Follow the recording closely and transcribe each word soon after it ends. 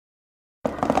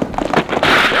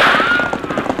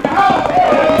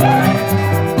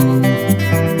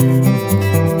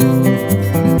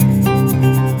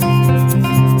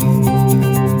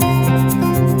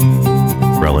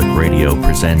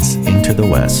presents Into the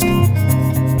West.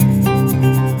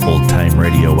 Old-time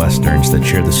radio westerns that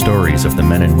share the stories of the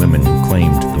men and women who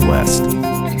claimed the West.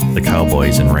 The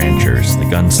cowboys and ranchers, the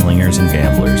gunslingers and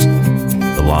gamblers,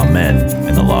 the lawmen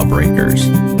and the lawbreakers.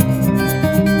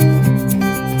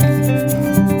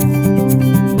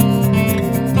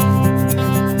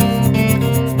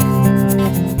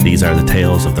 These are the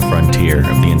tales of the frontier,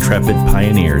 of the intrepid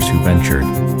pioneers who ventured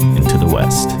into the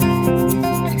West.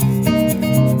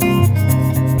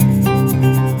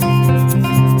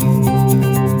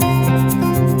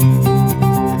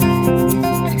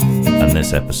 On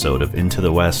this episode of Into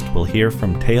the West, we'll hear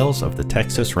from Tales of the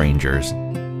Texas Rangers,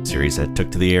 a series that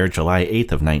took to the air July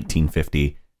 8th of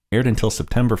 1950, aired until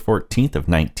September 14th of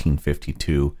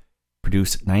 1952,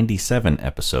 produced 97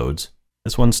 episodes.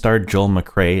 This one starred Joel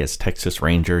McCrea as Texas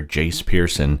Ranger Jace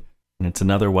Pearson, and it's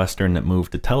another Western that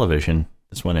moved to television,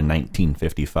 this one in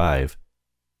 1955.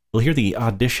 We'll hear the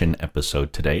audition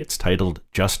episode today. It's titled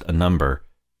Just a Number,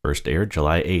 first aired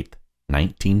July 8th,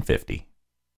 1950.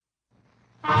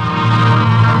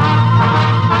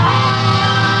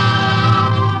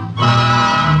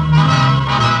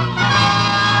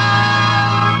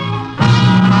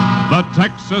 The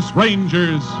Texas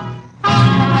Rangers.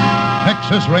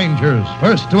 Texas Rangers,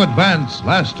 first to advance,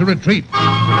 last to retreat.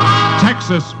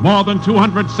 Texas, more than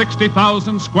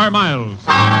 260,000 square miles.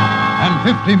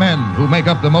 And 50 men who make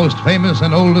up the most famous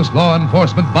and oldest law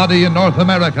enforcement body in North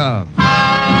America.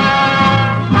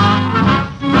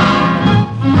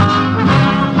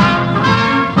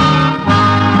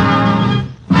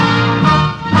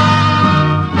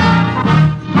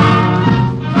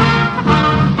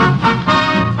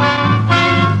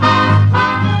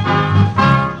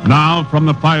 From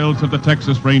the files of the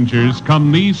Texas Rangers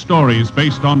come these stories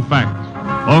based on fact.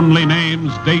 Only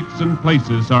names, dates, and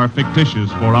places are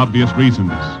fictitious for obvious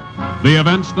reasons. The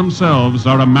events themselves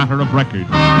are a matter of record.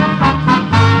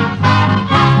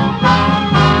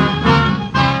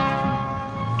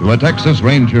 To a Texas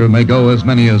Ranger may go as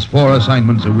many as 4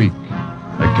 assignments a week.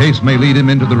 A case may lead him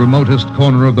into the remotest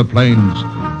corner of the plains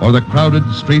or the crowded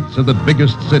streets of the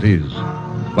biggest cities.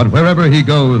 But wherever he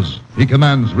goes, he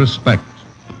commands respect.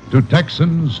 To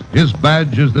Texans, his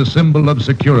badge is the symbol of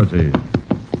security.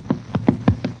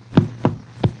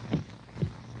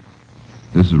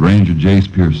 This is Ranger Jace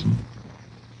Pearson.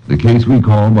 The case we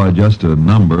called by just a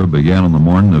number began on the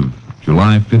morning of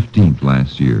July 15th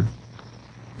last year.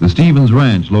 The Stevens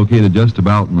Ranch, located just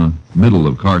about in the middle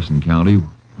of Carson County,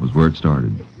 was where it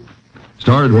started.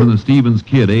 Started when the Stevens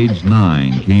kid, aged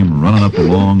 9, came running up a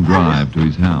long drive to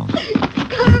his house.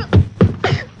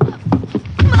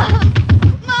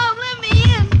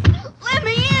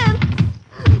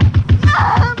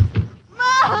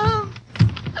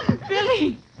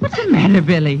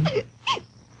 Billy.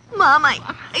 Mom, I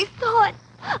saw it.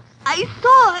 I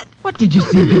saw it. What did you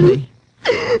see, Billy?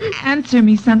 Answer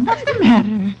me, son. What's the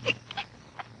matter?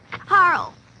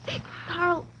 Carl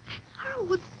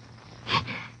was...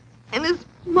 And his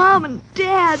mom and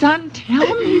dad. Son,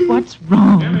 tell me what's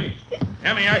wrong.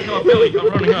 Emmy, I saw Billy come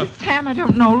running up. Sam, I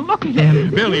don't know. Look at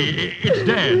him. Billy, it's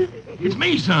Dad. It's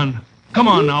me, son. Come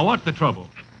on now, what's the trouble?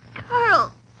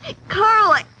 Carl,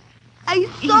 I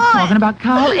saw He's talking about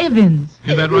Carl Evans.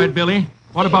 Is that right, Billy?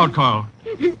 What about Carl?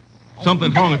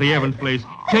 Something's wrong at the Evans place.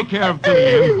 Take care of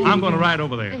Billy, Em. I'm going to ride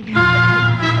over there.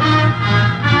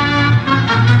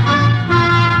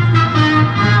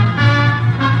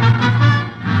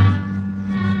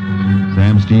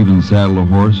 Sam Stevens saddled a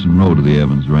horse and rode to the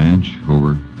Evans Ranch,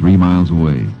 over 3 miles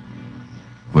away.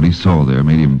 What he saw there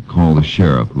made him call the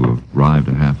sheriff, who arrived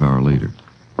a half hour later.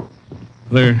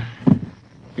 They're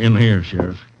in here,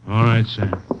 Sheriff. All right,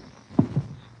 Sam.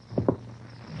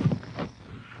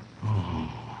 Oh,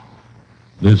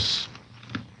 this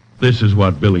is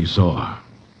what Billy saw.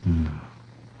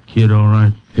 Kid all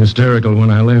right? Hysterical when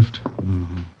I left.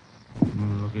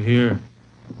 Mm-hmm. Looky here.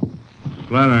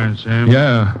 Flat iron, Sam.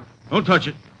 Yeah. Don't touch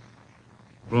it.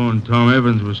 Blowing Tom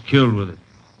Evans was killed with it.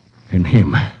 And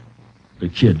him, the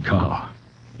kid Carl.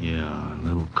 Yeah,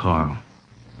 little Carl.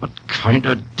 What kind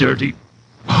of dirty...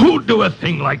 Who'd do a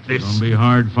thing like this? It's gonna be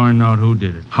hard finding out who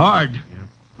did it. Hard? Yep.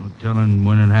 No telling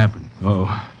when it happened.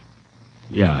 Oh.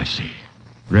 Yeah, I see.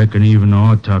 Reckon even the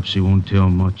autopsy won't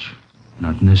tell much.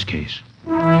 Not in this case.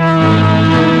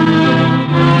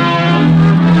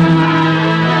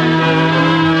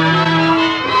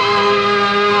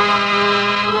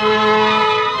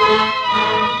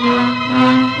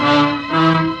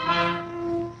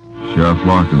 Sheriff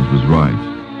Larkins was right.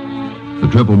 The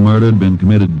triple murder had been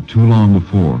committed too long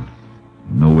before.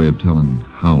 No way of telling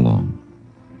how long.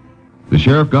 The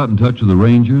sheriff got in touch with the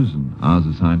Rangers, and I was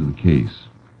assigned to the case.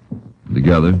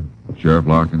 Together, Sheriff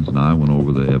Larkins and I went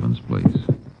over to Evans' place.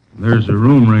 There's the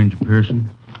room, Ranger Pearson.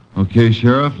 Okay,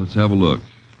 Sheriff, let's have a look.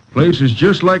 Place is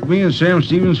just like me and Sam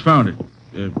Stevens found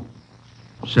it.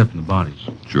 Except in the bodies.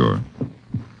 Sure.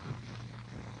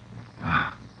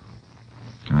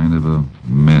 Kind of a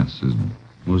mess, isn't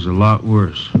it? Was a lot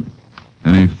worse.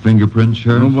 Any fingerprints,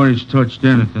 Sheriff? Nobody's touched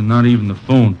anything, not even the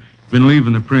phone. Been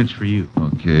leaving the prints for you.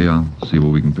 Okay, I'll see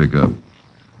what we can pick up.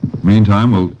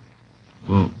 Meantime,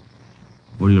 Well,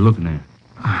 what are you looking at?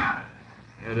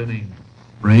 Had any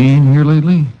rain here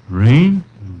lately? Rain?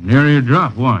 Nary a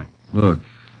drop. Why? Look.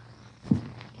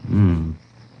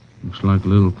 Looks like a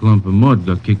little clump of mud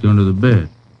got kicked under the bed.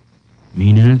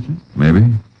 Mean anything? Maybe.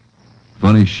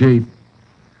 Funny shape.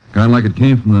 Kind of like it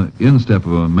came from the instep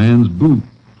of a man's boot.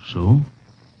 So?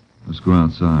 Let's go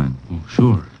outside. Oh,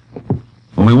 sure.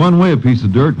 Only one way a piece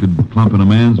of dirt could clump in a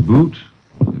man's boot.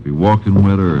 If he walked in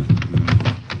wet earth.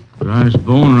 Driest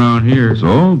bone around here.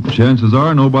 So, chances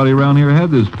are nobody around here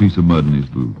had this piece of mud in his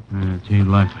boot. It ain't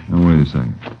likely. Now, wait a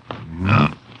second.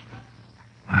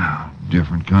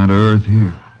 Different kind of earth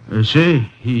here. Say,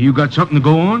 you got something to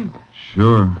go on?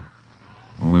 Sure.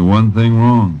 Only one thing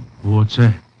wrong. What's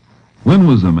that? When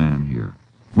was the man here?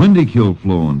 When did he kill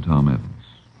Flo and Tom Evans?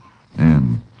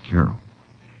 And Carol?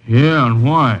 Yeah, and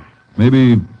why?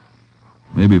 Maybe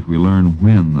if we learn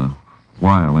when, the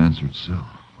why'll answer itself.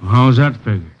 How's that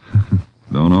figure?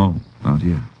 Don't know. Not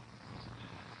yet.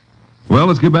 Well,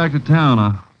 let's get back to town.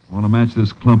 I want to match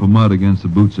this clump of mud against the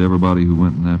boots of everybody who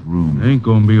went in that room. Ain't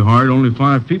gonna be hard. Only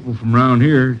 5 people from around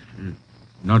here.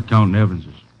 Not counting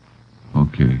Evans's.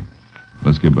 Okay.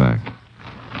 Let's get back.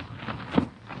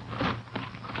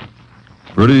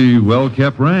 Pretty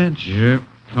well-kept ranch. Yep.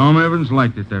 Tom Evans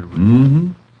liked it that way.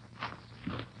 Mm-hmm.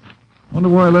 Wonder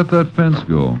where I let that fence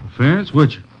go. Fence?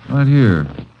 Which? Right here.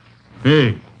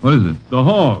 Hey, What is it? the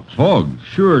hogs. Hogs.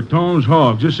 Sure, Tom's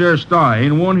hogs. This there sty.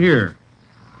 Ain't one here.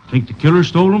 Think the killer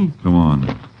stole them? Come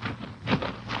on.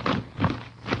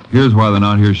 Here's why they're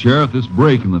not here, Sheriff. This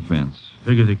break in the fence.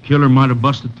 Figure the killer might have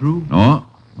busted through? No,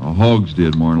 the hogs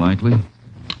did, more than likely.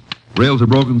 Rails are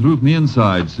broken through from the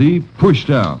inside, see? Pushed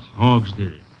out. Hogs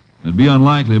did it. It'd be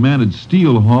unlikely a man would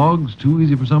steal hogs. Too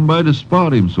easy for somebody to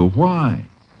spot him, so why?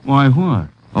 Why, what?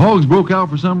 The hogs broke out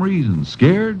for some reason.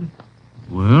 Scared?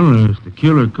 Well, if the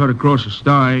killer cut across the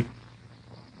sty,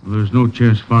 there's no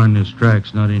chance of finding his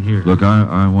tracks not in here. Look,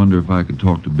 I wonder if I could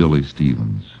talk to Billy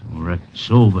Stevens. I reckon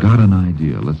so, but... Got an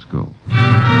idea. Let's go.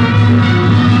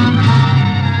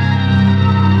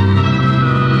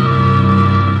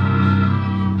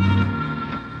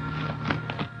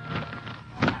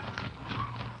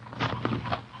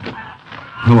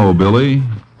 Hello, Billy.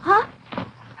 Huh?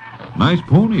 Nice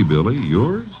pony, Billy.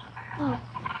 Yours?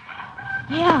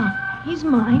 Yeah, he's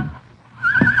mine.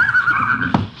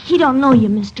 He don't know you,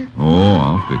 mister. Oh,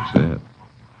 I'll fix that.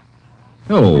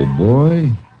 Hello,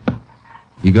 boy.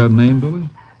 You got a name, Billy?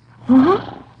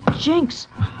 Uh-huh. Jinx.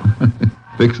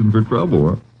 Fixing for trouble,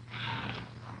 huh?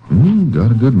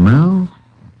 Got a good mouth,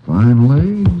 fine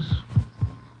legs.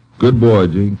 Good boy,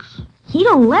 Jinx. He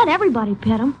don't let everybody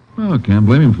pet him. Oh, can't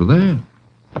blame him for that.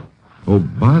 Oh,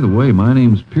 by the way, my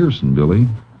name's Pearson, Billy.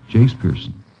 Jace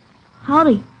Pearson.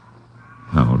 Howdy.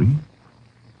 Howdy.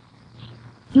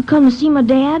 You come to see my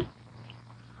dad?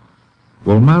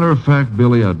 Well, matter of fact,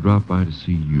 Billy, I dropped by to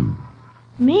see you.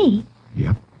 Me?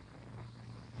 Yep.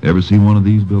 Ever see one of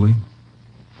these, Billy?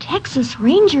 Texas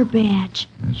Ranger badge.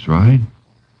 That's right.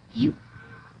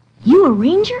 You a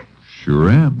ranger? Sure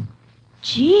am.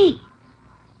 Gee.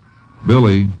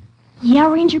 Billy,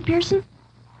 Yeah, Ranger Pearson?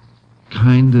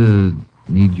 kinda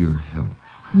need your help.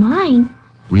 Mine?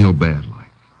 Real bad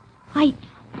like.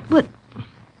 But...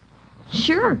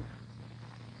 Sure.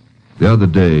 The other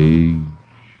day,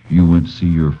 you went to see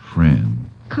your friend.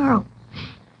 Carl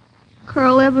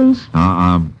Evans.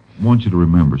 I want you to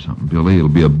remember something, Billy. It'll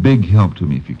be a big help to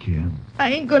me if you can.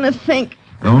 I ain't gonna think.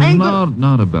 No, I ain't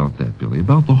not about that, Billy.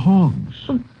 About the hogs.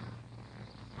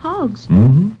 Hogs.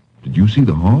 Mm-hmm. Did you see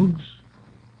the hogs?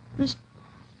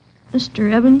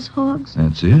 Mr. Evans' hogs?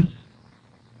 That's it?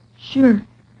 Sure.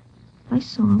 I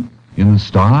saw them. In the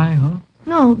sty, huh?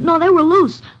 No, they were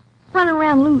loose. Running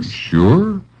around loose.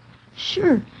 Sure?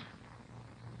 Sure.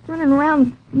 Running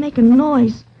around making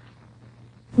noise.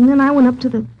 And then I went up to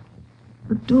the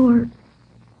door.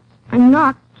 I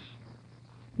knocked.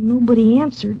 Nobody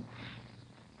answered.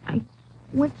 I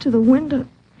went to the window.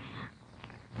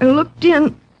 I looked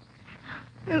in.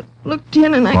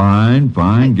 And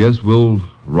Fine. Guess we'll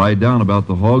write down about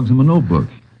the hogs in my notebook.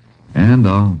 And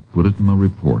I'll put it in my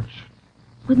report.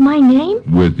 With my name?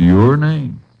 With your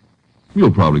name.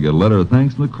 You'll probably get a letter of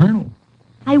thanks from the colonel.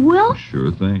 I will?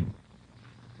 Sure thing.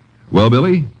 Well,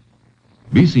 Billy,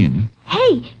 Be seeing you.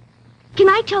 Hey, can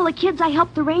I tell the kids I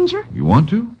helped the ranger? You want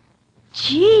to?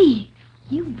 Gee,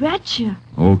 you betcha.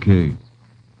 Okay.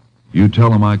 You tell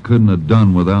them I couldn't have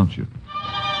done without you.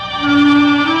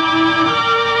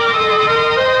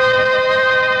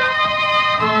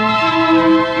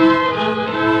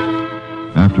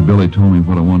 After Billy told me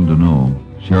what I wanted to know,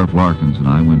 Sheriff Larkins and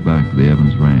I went back to the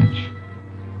Evans Ranch.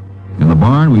 In the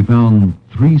barn, we found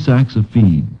 3 sacks of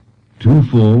feed, 2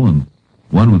 full and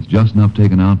one with just enough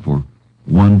taken out for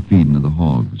 1 feeding of the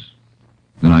hogs.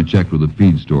 Then I checked with the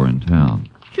feed store in town.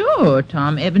 Sure,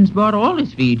 Tom Evans bought all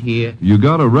his feed here. You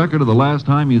got a record of the last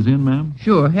time he was in, ma'am?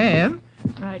 Sure have.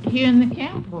 Right here in the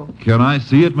camp book. Can I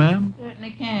see it, ma'am?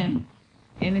 Certainly can.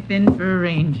 Anything for a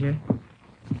ranger.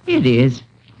 Here it is.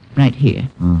 Right here.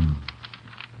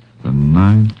 The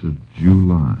 9th of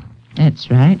July. That's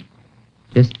right.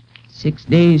 Just 6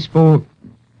 days for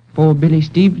Billy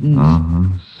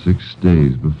Stevens. 6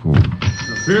 days before.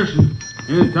 Pearson,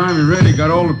 anytime you're ready,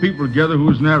 got all the people together who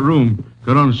was in that room.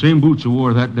 Got on the same boots of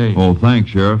war that day. Oh, thanks,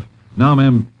 Sheriff. Now,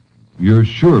 ma'am, you're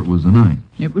sure it was the 9th?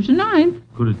 It was the 9th.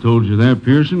 Could have told you that,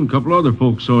 Pearson. A couple other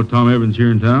folks saw Tom Evans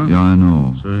here in town. Yeah, I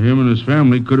know. So him and his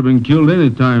family could have been killed any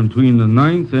time between the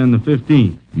 9th and the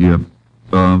 15th. Yep.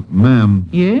 Ma'am.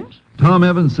 Yes? Tom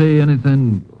Evans say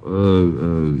anything,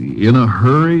 in a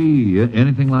hurry?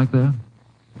 Anything like that?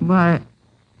 Why,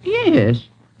 yes.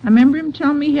 I remember him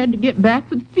telling me he had to get back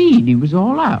with feed. He was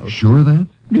all out. Sure of that?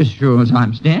 Just sure as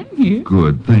I'm standing here.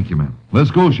 Good. Thank you, ma'am.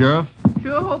 Let's go, Sheriff.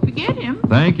 Sure hope you get him.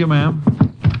 Thank you, ma'am.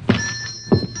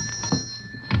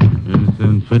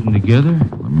 Anything fitting together?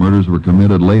 The murders were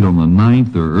committed late on the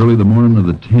 9th or early the morning of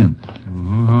the 10th.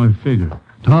 How I figure.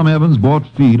 Tom Evans bought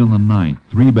feed on the 9th,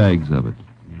 3 bags of it.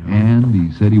 And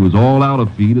he said he was all out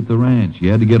of feed at the ranch. He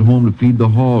had to get home to feed the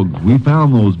hogs. We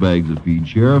found those bags of feed,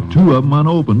 Sheriff, 2 of them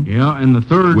unopened. Yeah, and the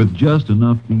 3rd... With just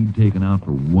enough feed taken out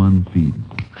for 1 feeding.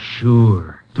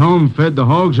 Sure. Tom fed the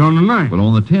hogs on the 9th. But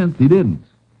on the 10th, he didn't.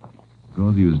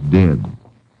 Because he was dead.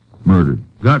 Murdered.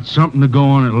 Got something to go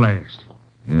on at last.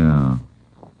 Yeah,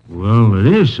 Well, it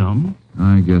is something.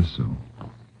 I guess so.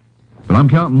 But I'm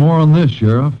counting more on this,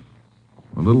 Sheriff.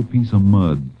 A little piece of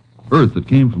mud. Earth that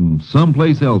came from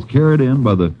someplace else, carried in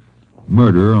by the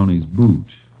murderer on his boot.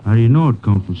 How do you know it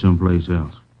come from someplace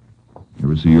else?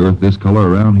 Ever see earth this color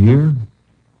around here?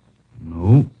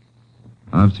 No.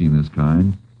 I've seen this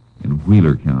kind in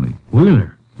Wheeler County.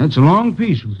 Wheeler. That's a long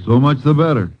piece. So much the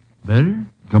better. Better?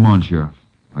 Come on, Sheriff.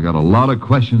 I got a lot of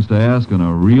questions to ask and a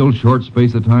real short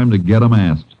space of time to get them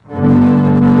asked.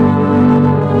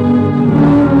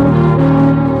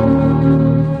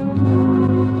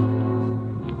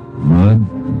 Mud,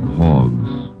 hogs.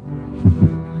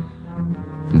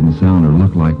 Didn't sound or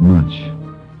look like much.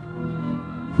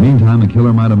 Meantime, the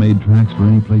killer might have made tracks for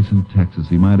any place in Texas.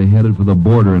 He might have headed for the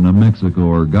border into Mexico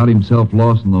or got himself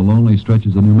lost in the lonely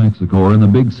stretches of New Mexico or in the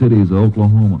big cities of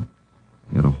Oklahoma.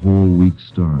 He had a whole week's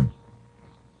start.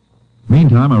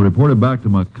 Meantime, I reported back to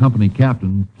my company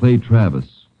captain, Clay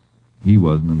Travis. He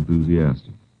wasn't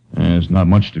enthusiastic. There's not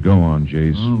much to go on,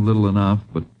 Jace. Oh, little enough,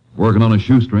 but working on a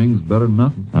shoestring's better than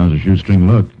nothing. How's the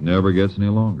shoestring look? Never gets any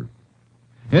longer.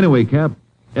 Anyway, Cap,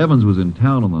 Evans was in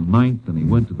town on the 9th, and he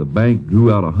went to the bank,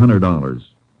 drew out $100.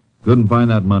 Couldn't find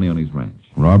that money on his ranch.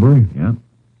 Robbery? Yeah.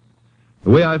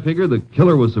 The way I figured, the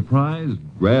killer was surprised,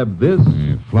 grabbed this.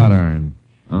 Yeah, flat iron.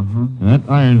 Uh-huh. That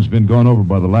iron's been gone over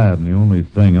by the lab, and the only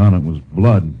thing on it was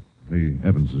blood. The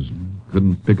Evanses.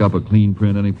 Couldn't pick up a clean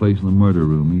print any place in the murder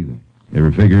room, either. You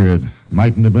ever figure it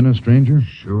mightn't have been a stranger?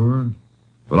 Sure.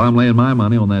 But I'm laying my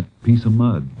money on that piece of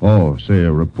mud. Oh, say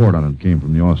a report on it came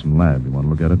from the Austin lab. You want to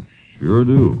look at it? Sure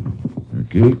do.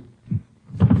 Okay.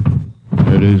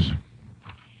 There it is.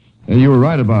 Hey, you were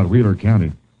right about Wheeler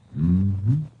County.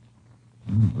 Mm-hmm.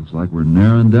 Well, looks like we're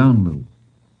narrowing down a little.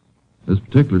 This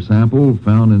particular sample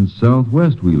found in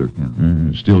southwest Wheeler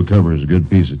County. It still covers a good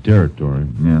piece of territory.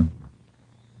 Yeah.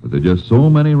 But there are just so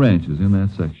many ranches in that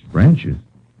section. Ranches?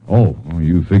 Oh,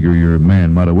 you figure your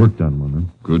man might have worked on one,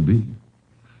 huh? Could be.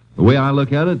 The way I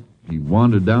look at it, he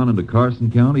wandered down into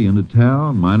Carson County, into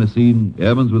town, might have seen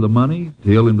Evans with the money,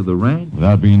 tailed into the ranch.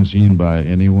 Without being seen by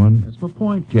anyone? That's my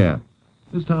point, Cap.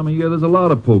 This time of year, there's a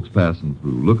lot of folks passing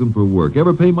through, looking for work.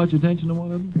 Ever pay much attention to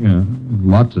one of them? Yeah,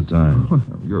 lots of times.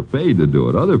 You're paid to do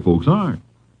it. Other folks aren't.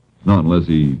 Not unless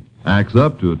he acts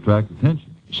up to attract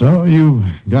attention. So you've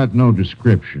got no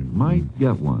description? Might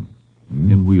get one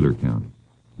in Wheeler County.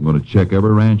 I'm going to check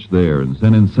every ranch there and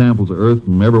send in samples of earth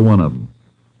from every one of them.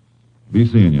 Be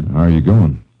seeing you. How are you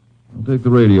going? I'll take the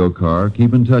radio car.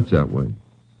 Keep in touch that way.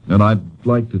 And I'd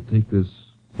like to take this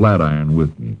flat iron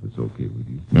with me, if it's okay with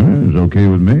you. It's okay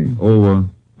with me. Oh,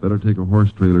 better take a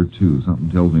horse trailer, too. Something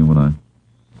tells me when I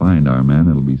find our man,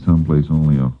 it'll be someplace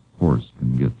only a horse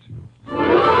can get to.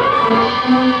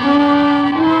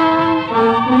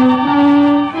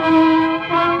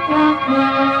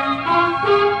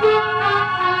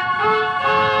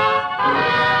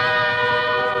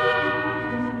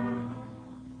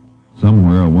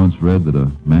 Somewhere I once read that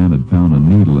a man had found a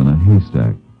needle in a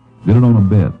haystack. Did it on a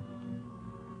bet.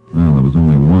 Well, there was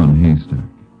only one haystack.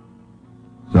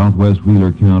 Southwest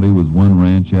Wheeler County was one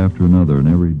ranch after another, and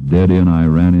every dead end I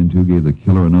ran into gave the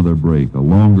killer another break, a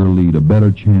longer lead, a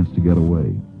better chance to get away.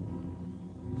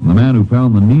 And the man who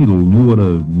found the needle knew what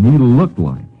a needle looked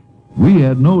like. We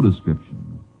had no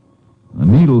description. A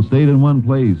needle stayed in one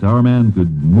place. Our man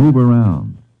could move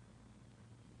around.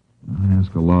 I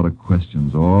asked a lot of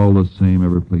questions, all the same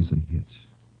every place I hit.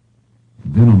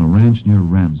 Then on a ranch near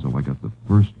Ramsell, I got the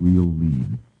first real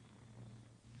lead.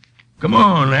 Come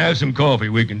on, have some coffee.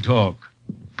 We can talk.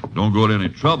 Don't go to any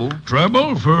trouble.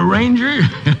 Trouble for a ranger?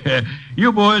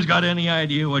 You boys got any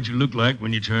idea what you look like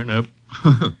when you turn up?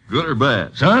 Good or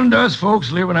bad? Son, us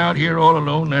folks living out here all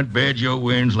alone, that badge you're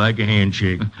wearing's like a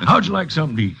handshake. How'd you like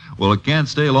something to eat? Well, it can't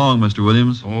stay long, Mr.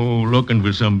 Williams. Oh, looking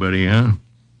for somebody, huh?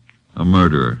 A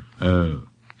murderer.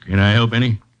 Can I help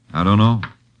any? I don't know.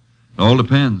 It all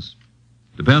depends.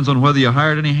 Depends on whether you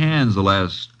hired any hands the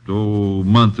last,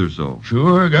 month or so.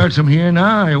 Sure, got some here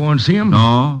now. You want to see them?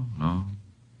 No.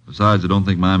 Besides, I don't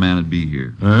think my man would be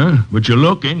here. Huh? But you're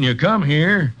looking. You come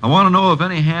here. I want to know if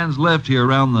any hands left here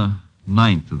around the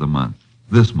 9th of the month.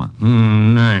 This month.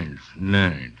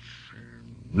 9th.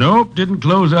 Nope, didn't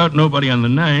close out nobody on the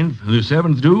 9th. The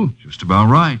 7th do? Just about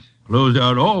right. Closed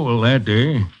out Orwell that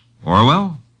day.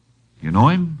 Orwell? You know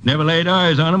him? Never laid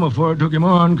eyes on him before I took him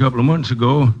on a couple of months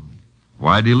ago.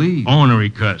 Why'd he leave?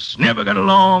 Ornery cuss. Never got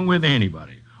along with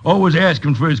anybody. Always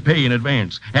asking for his pay in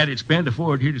advance. Had it spent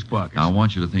before it hit his pockets. Now, I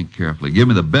want you to think carefully. Give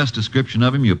me the best description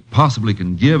of him you possibly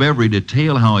can give. Every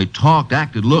detail, how he talked,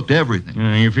 acted, looked, everything.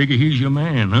 You figure he's your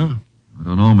man, huh? I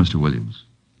don't know, Mr. Williams.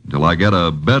 Until I get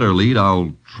a better lead,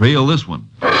 I'll trail this one.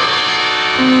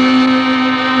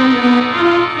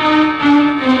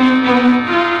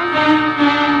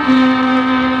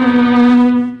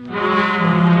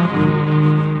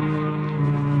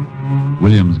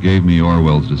 Williams gave me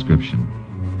Orwell's description.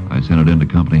 I sent it into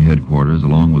company headquarters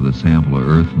along with a sample of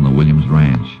earth from the Williams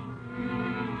ranch.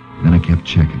 Then I kept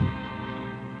checking.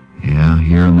 Yeah,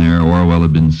 here and there Orwell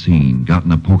had been seen. Got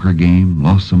in a poker game,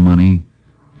 lost some money,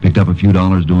 picked up a few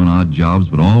dollars doing odd jobs,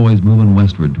 but always moving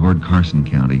westward toward Carson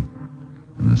County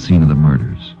and the scene of the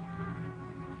murders.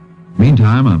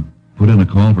 Meantime, I put in a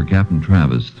call for Captain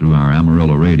Travis through our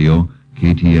Amarillo radio,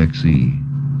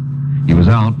 KTXE. He was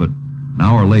out, but an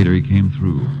hour later, he came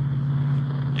through.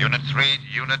 Unit 3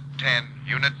 to Unit 10.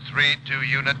 Unit 3 to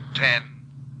Unit 10.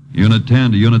 Unit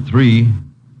 10 to Unit 3.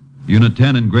 Unit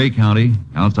 10 in Gray County,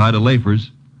 outside of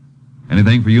Lafers.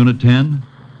 Anything for Unit 10?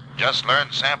 Just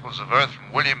learned samples of earth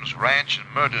from Williams Ranch and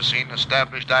murder scene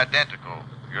established identical.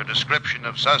 Your description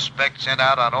of suspect sent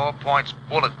out on all points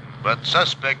bulletin, but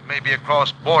suspect may be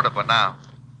across border by now.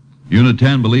 Unit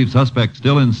 10 believes suspect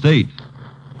still in state.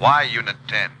 Why Unit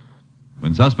 10?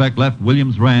 When suspect left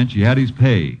Williams Ranch, he had his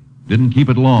pay. Didn't keep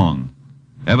it long.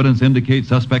 Evidence indicates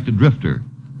suspect a drifter.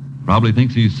 Probably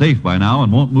thinks he's safe by now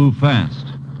and won't move fast.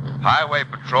 Highway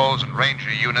patrols and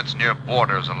ranger units near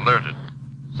borders alerted.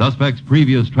 Suspect's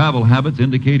previous travel habits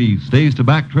indicate he stays to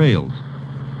back trails.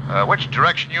 Which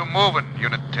direction you moving,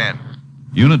 Unit 10?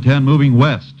 Unit 10 moving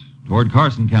west toward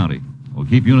Carson County. We'll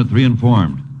keep Unit 3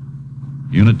 informed.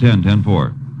 Unit 10,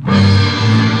 10-4.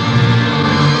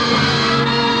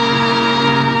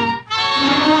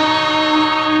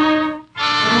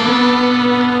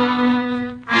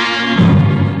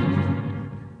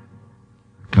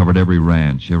 Covered every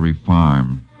ranch, every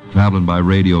farm, traveling by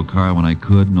radio car when I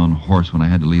could and on horse when I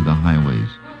had to leave the highways.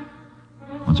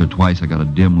 Once or twice I got a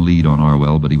dim lead on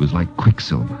Orwell, but he was like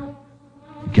quicksilver.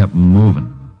 He kept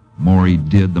moving. The more he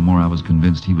did, the more I was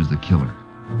convinced he was the killer.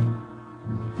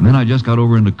 And then I just got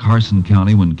over into Carson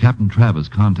County when Captain Travis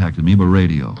contacted me by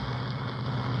radio.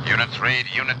 Unit 3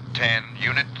 to Unit 10.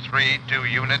 Unit 3 to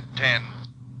Unit 10.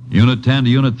 Unit 10 to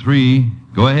Unit 3.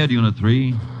 Go ahead, Unit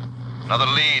 3. Another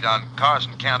lead on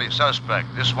Carson County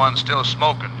suspect. This one's still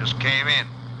smoking. Just came in.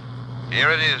 Here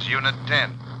it is, Unit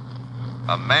 10.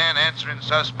 A man answering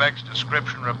suspect's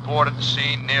description reported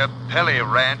seen near Pelly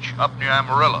Ranch up near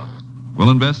Amarillo. We'll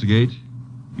investigate.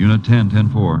 Unit 10,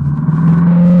 10-4.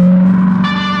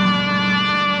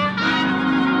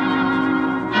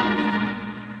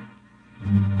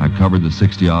 I covered the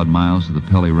 60-odd miles to the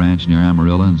Pelly Ranch near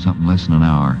Amarillo in something less than an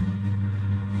hour.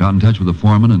 Got in touch with the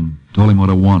foreman and told him what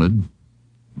I wanted.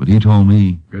 But he told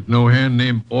me... Got no hand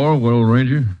named Orwell,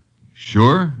 Ranger?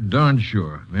 Sure? Darn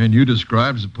sure. Man you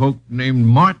describes a poke named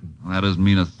Martin. That doesn't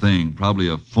mean a thing. Probably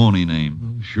a phony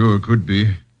name. Sure, could be.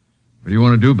 What do you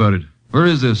want to do about it? Where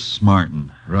is this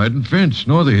Martin? Riding fence,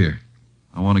 north of here.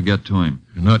 I want to get to him.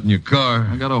 You're not in your car.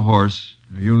 I got a horse.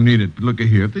 You'll need it. But look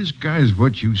here. If this guy's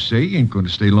what you say, he ain't going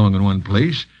to stay long in one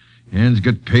place. Hans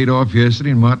got paid off yesterday,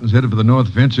 and Martin's headed for the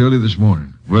north fence early this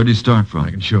morning. Where'd he start from?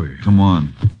 I can show you. Come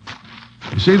on.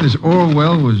 You say this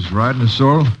Orwell was riding a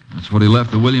sorrel? That's what he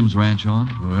left the Williams ranch on.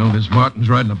 Well, this Martin's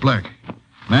riding a black.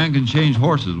 Man can change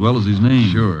horses as well as his name.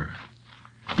 Sure.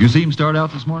 You see him start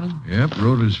out this morning? Yep,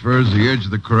 rode as far as the edge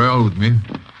of the corral with me.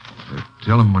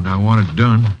 Tell him when I want it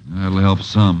done. That'll help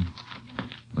some.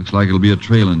 Looks like it'll be a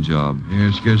trailing job.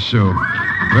 Yes, guess so.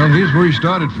 Well, here's where he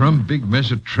started from. Big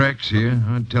mess of tracks here.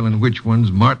 Not telling which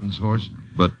one's Martin's horse.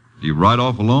 But do you ride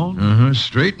off alone? Uh-huh,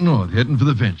 straight north, heading for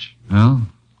the fence. Well,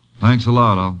 thanks a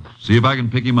lot. I'll see if I can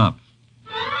pick him up.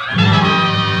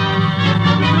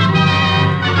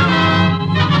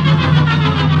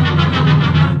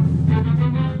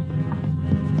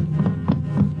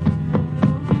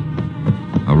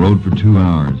 I rode for 2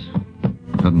 hours,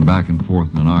 cutting back and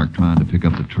forth in an arc trying to pick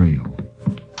up the trail.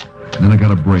 And then I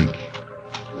got a break.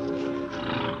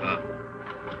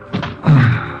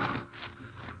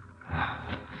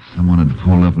 Someone had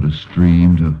pulled up at a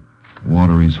stream to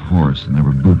water his horse, and there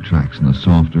were boot tracks in the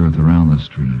soft earth around the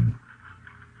stream.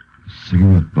 A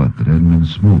cigarette butt that hadn't been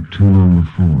smoked too long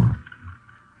before.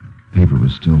 The paper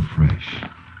was still fresh.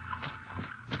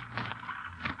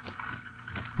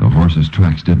 The horse's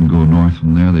tracks didn't go north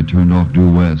from there. They turned off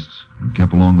due west and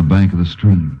kept along the bank of the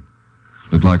stream.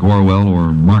 Looked like Orwell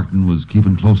or Martin was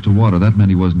keeping close to water. That meant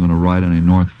he wasn't going to ride any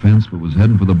north fence, but was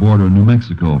heading for the border of New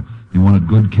Mexico. He wanted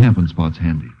good camping spots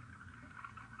handy.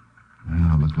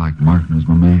 Well, it looked like Martin was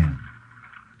my man.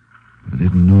 But I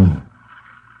didn't know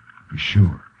for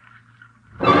sure.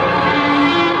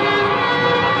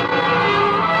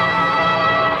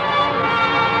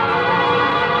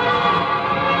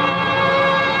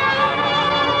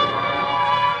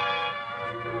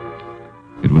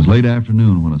 It was late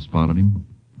afternoon when I spotted him,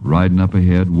 riding up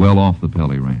ahead, well off the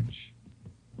Pelly Ranch.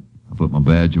 I put my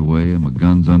badge away and my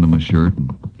guns under my shirt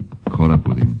and caught up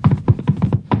with him.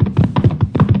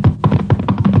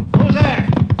 Who's there?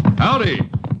 Howdy.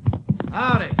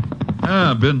 Howdy.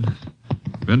 Yeah,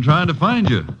 been trying to find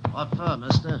you. What for,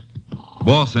 mister?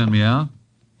 Boss sent me out.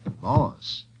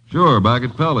 Boss. Sure, back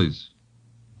at Pelly's.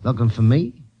 Looking for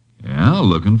me? Yeah,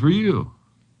 looking for you.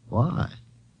 Why?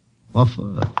 What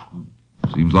for?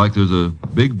 Seems like there's a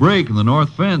big break in the north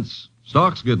fence.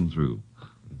 Stock's getting through.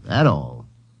 That all?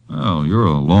 Well, you're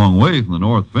a long way from the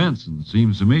north fence, and it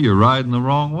seems to me you're riding the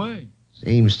wrong way.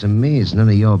 Seems to me it's none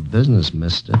of your business,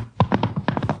 mister.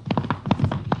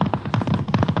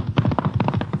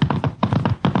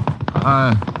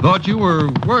 I thought you were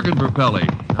working for Pelly.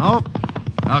 Nope.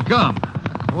 How come?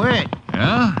 Quit.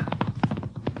 Yeah?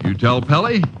 You tell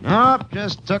Pelly? Nope,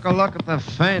 just took a look at the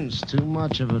fence. Too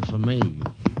much of it for me.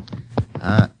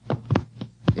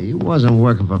 You wasn't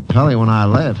working for Pelly when I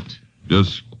left.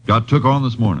 Just got took on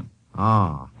this morning.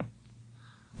 Oh.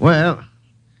 Well,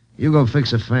 you go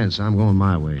fix a fence. I'm going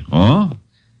my way. Oh?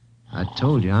 I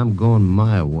told you I'm going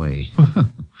my way.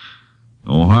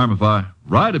 No harm if I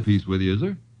ride a piece with you, is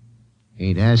there?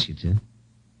 Ain't asked you to.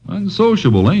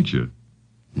 Unsociable, ain't you?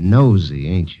 Nosy,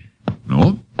 ain't you?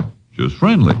 No, just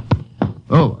friendly.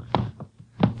 Oh,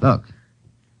 look,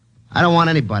 I don't want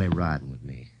anybody riding with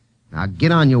me. Now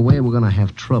get on your way. We're going to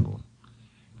have trouble.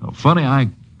 Oh, funny, I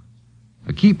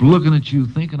keep looking at you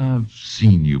thinking I've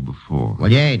seen you before. Well,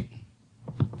 you ain't.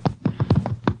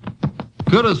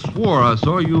 Could have swore I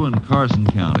saw you in Carson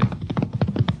County.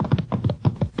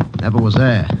 Never was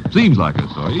there. Seems like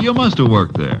I saw you. You must have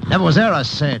worked there. Never was there, I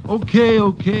said. Okay,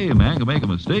 a man can make a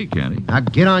mistake, can't he? Now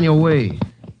get on your way.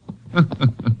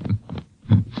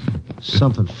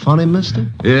 Something funny,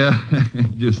 mister? Yeah,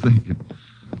 just thinking.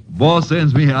 Boss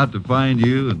sends me out to find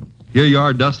you, and here you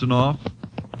are dusting off.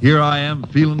 Here I am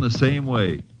feeling the same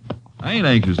way. I ain't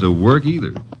anxious to work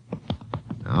either.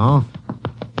 No?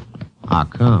 How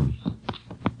come?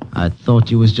 I thought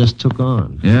you was just took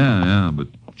on. Yeah, but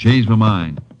changed my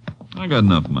mind. I got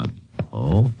enough money.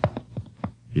 Oh?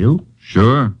 You?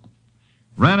 Sure.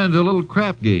 Ran into a little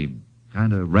crap game.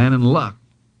 Kind of ran in luck.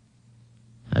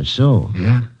 That's so.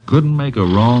 Yeah. Couldn't make a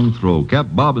wrong throw.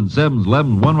 Kept bobbing 7s,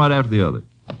 11s, one right after the other.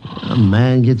 A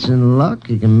man gets in luck,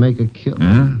 he can make a kill.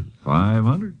 Yeah,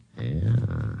 500.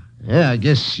 Yeah, I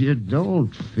guess you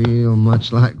don't feel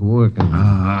much like working.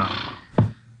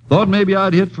 Thought maybe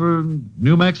I'd hit for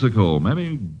New Mexico.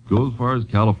 Maybe go as far as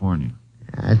California.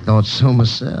 I thought so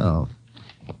myself.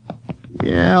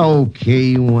 Yeah, okay.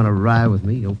 You want to ride with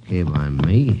me? Okay by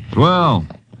me. Well,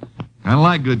 kind of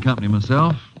like good company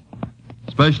myself.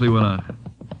 Especially when I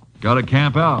got to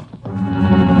camp out.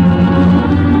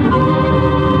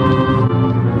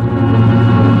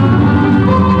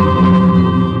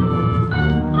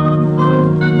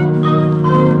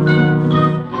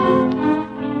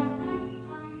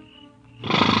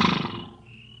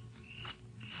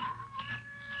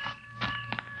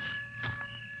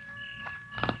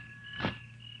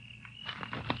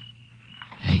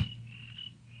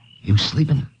 You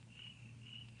sleeping?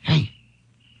 Hey.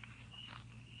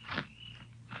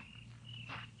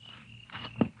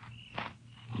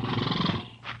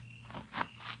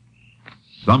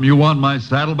 Something you want my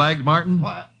saddlebags, Martin?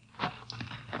 What?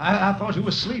 I thought you were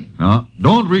asleep. No,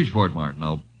 don't reach for it, Martin.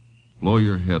 I'll blow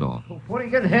your head off. What are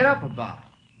you getting head up about?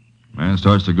 Man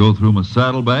starts to go through my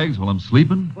saddlebags while I'm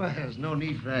sleeping. Well, there's no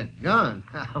need for that gun.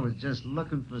 I was just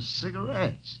looking for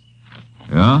cigarettes.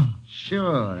 Yeah?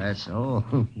 Sure, that's all.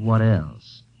 What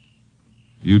else?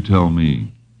 You tell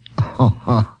me.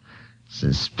 Oh,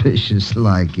 suspicious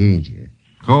like, ain't you?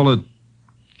 Call it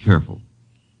careful.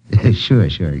 Sure.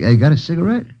 You got a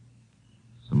cigarette?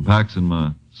 Some packs in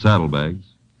my saddlebags.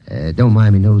 Don't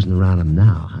mind me nosing around them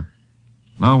now, huh?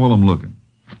 Now while I'm looking.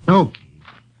 Okay.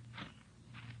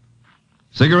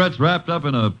 Cigarettes wrapped up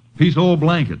in a piece of old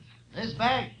blanket. This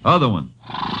bag? Other one.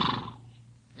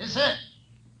 This it?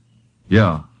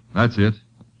 Yeah, that's it.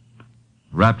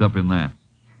 Wrapped up in that.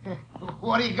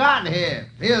 What do you got in here?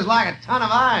 Feels like a ton of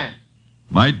iron.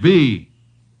 Might be.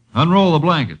 Unroll the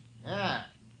blanket. Yeah.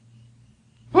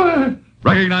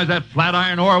 Recognize that flat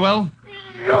iron, Orwell?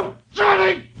 You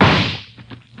dirty!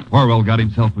 Orwell got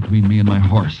himself between me and my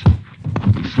horse.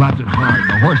 He slapped it hard, and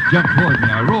the horse jumped toward me.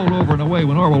 I rolled over and away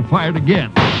when Orwell fired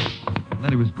again. And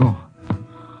then he was gone.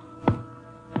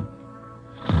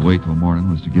 To wait till morning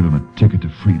was to give him a ticket to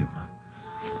freedom.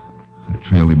 I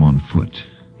trailed him on foot.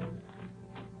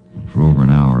 And for over an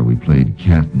hour, we played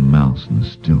cat and mouse in the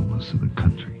stillness of the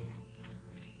country.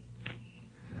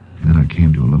 Then I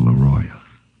came to a little arroyo.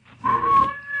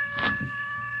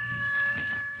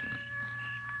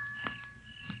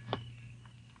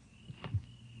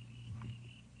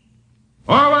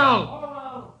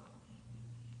 Orwell!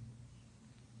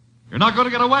 You're not going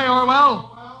to get away,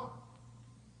 Orwell!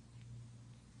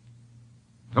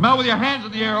 Come out with your hands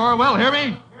in the air, Orwell. Hear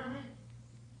me?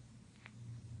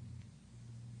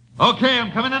 Okay,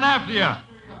 I'm coming in after you.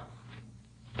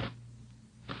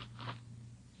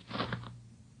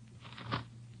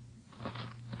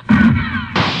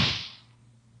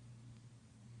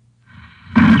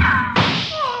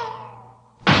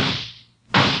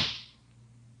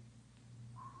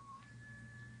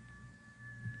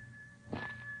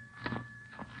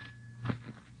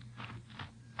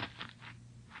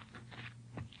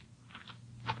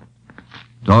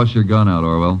 Toss your gun out,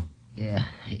 Orwell. Yeah.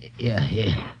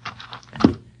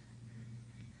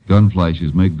 Gun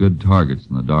flashes make good targets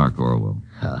in the dark, Orwell.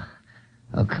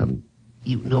 How come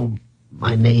you know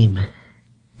my name?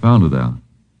 Found it out.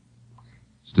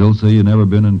 Still say you never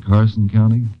been in Carson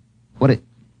County?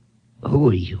 Who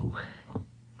are you?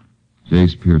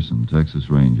 Jace Pearson, Texas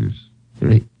Rangers.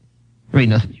 There ain't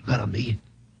nothing you got on me.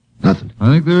 Nothing. I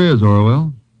think there is,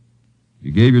 Orwell.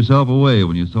 You gave yourself away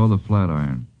when you saw the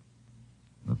flatiron.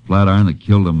 The flatiron that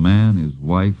killed a man, his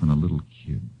wife, and a little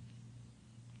kid.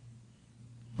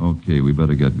 Okay, we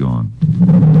better get going.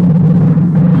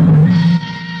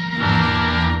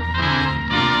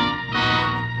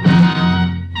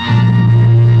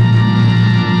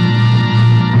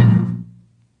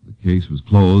 The case was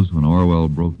closed when Orwell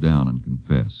broke down and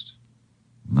confessed.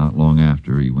 Not long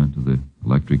after, he went to the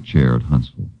electric chair at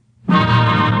Huntsville.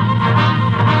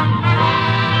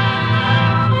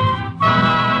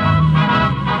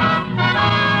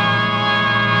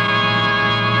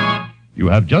 You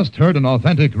have just heard an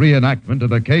authentic reenactment of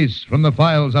the case from the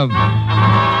files of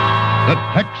the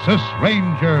Texas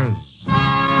Rangers.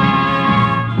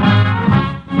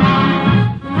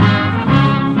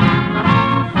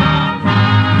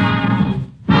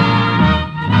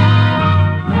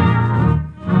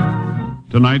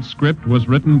 Tonight's script was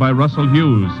written by Russell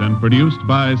Hughes and produced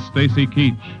by Stacy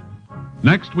Keach.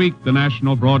 Next week, the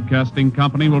National Broadcasting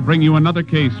Company will bring you another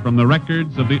case from the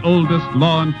records of the oldest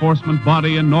law enforcement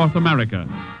body in North America,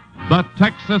 the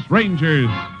Texas Rangers.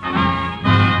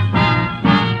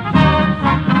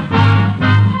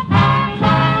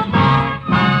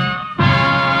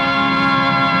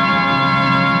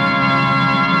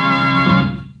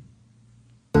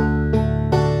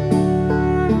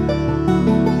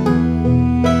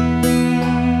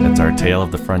 That's our Tale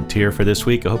of the Frontier for this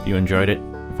week. I hope you enjoyed it.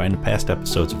 Find past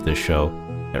episodes of this show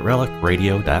at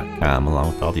relicradio.com,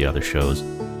 along with all the other shows,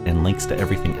 and links to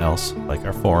everything else, like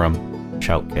our forum,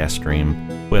 Shoutcast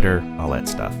stream, Twitter, all that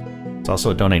stuff. There's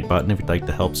also a donate button if you'd like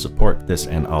to help support this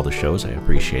and all the shows. I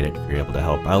appreciate it if you're able to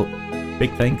help out.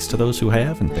 Big thanks to those who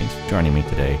have, and thanks for joining me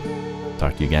today.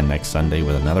 Talk to you again next Sunday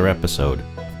with another episode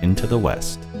of Into the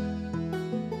West.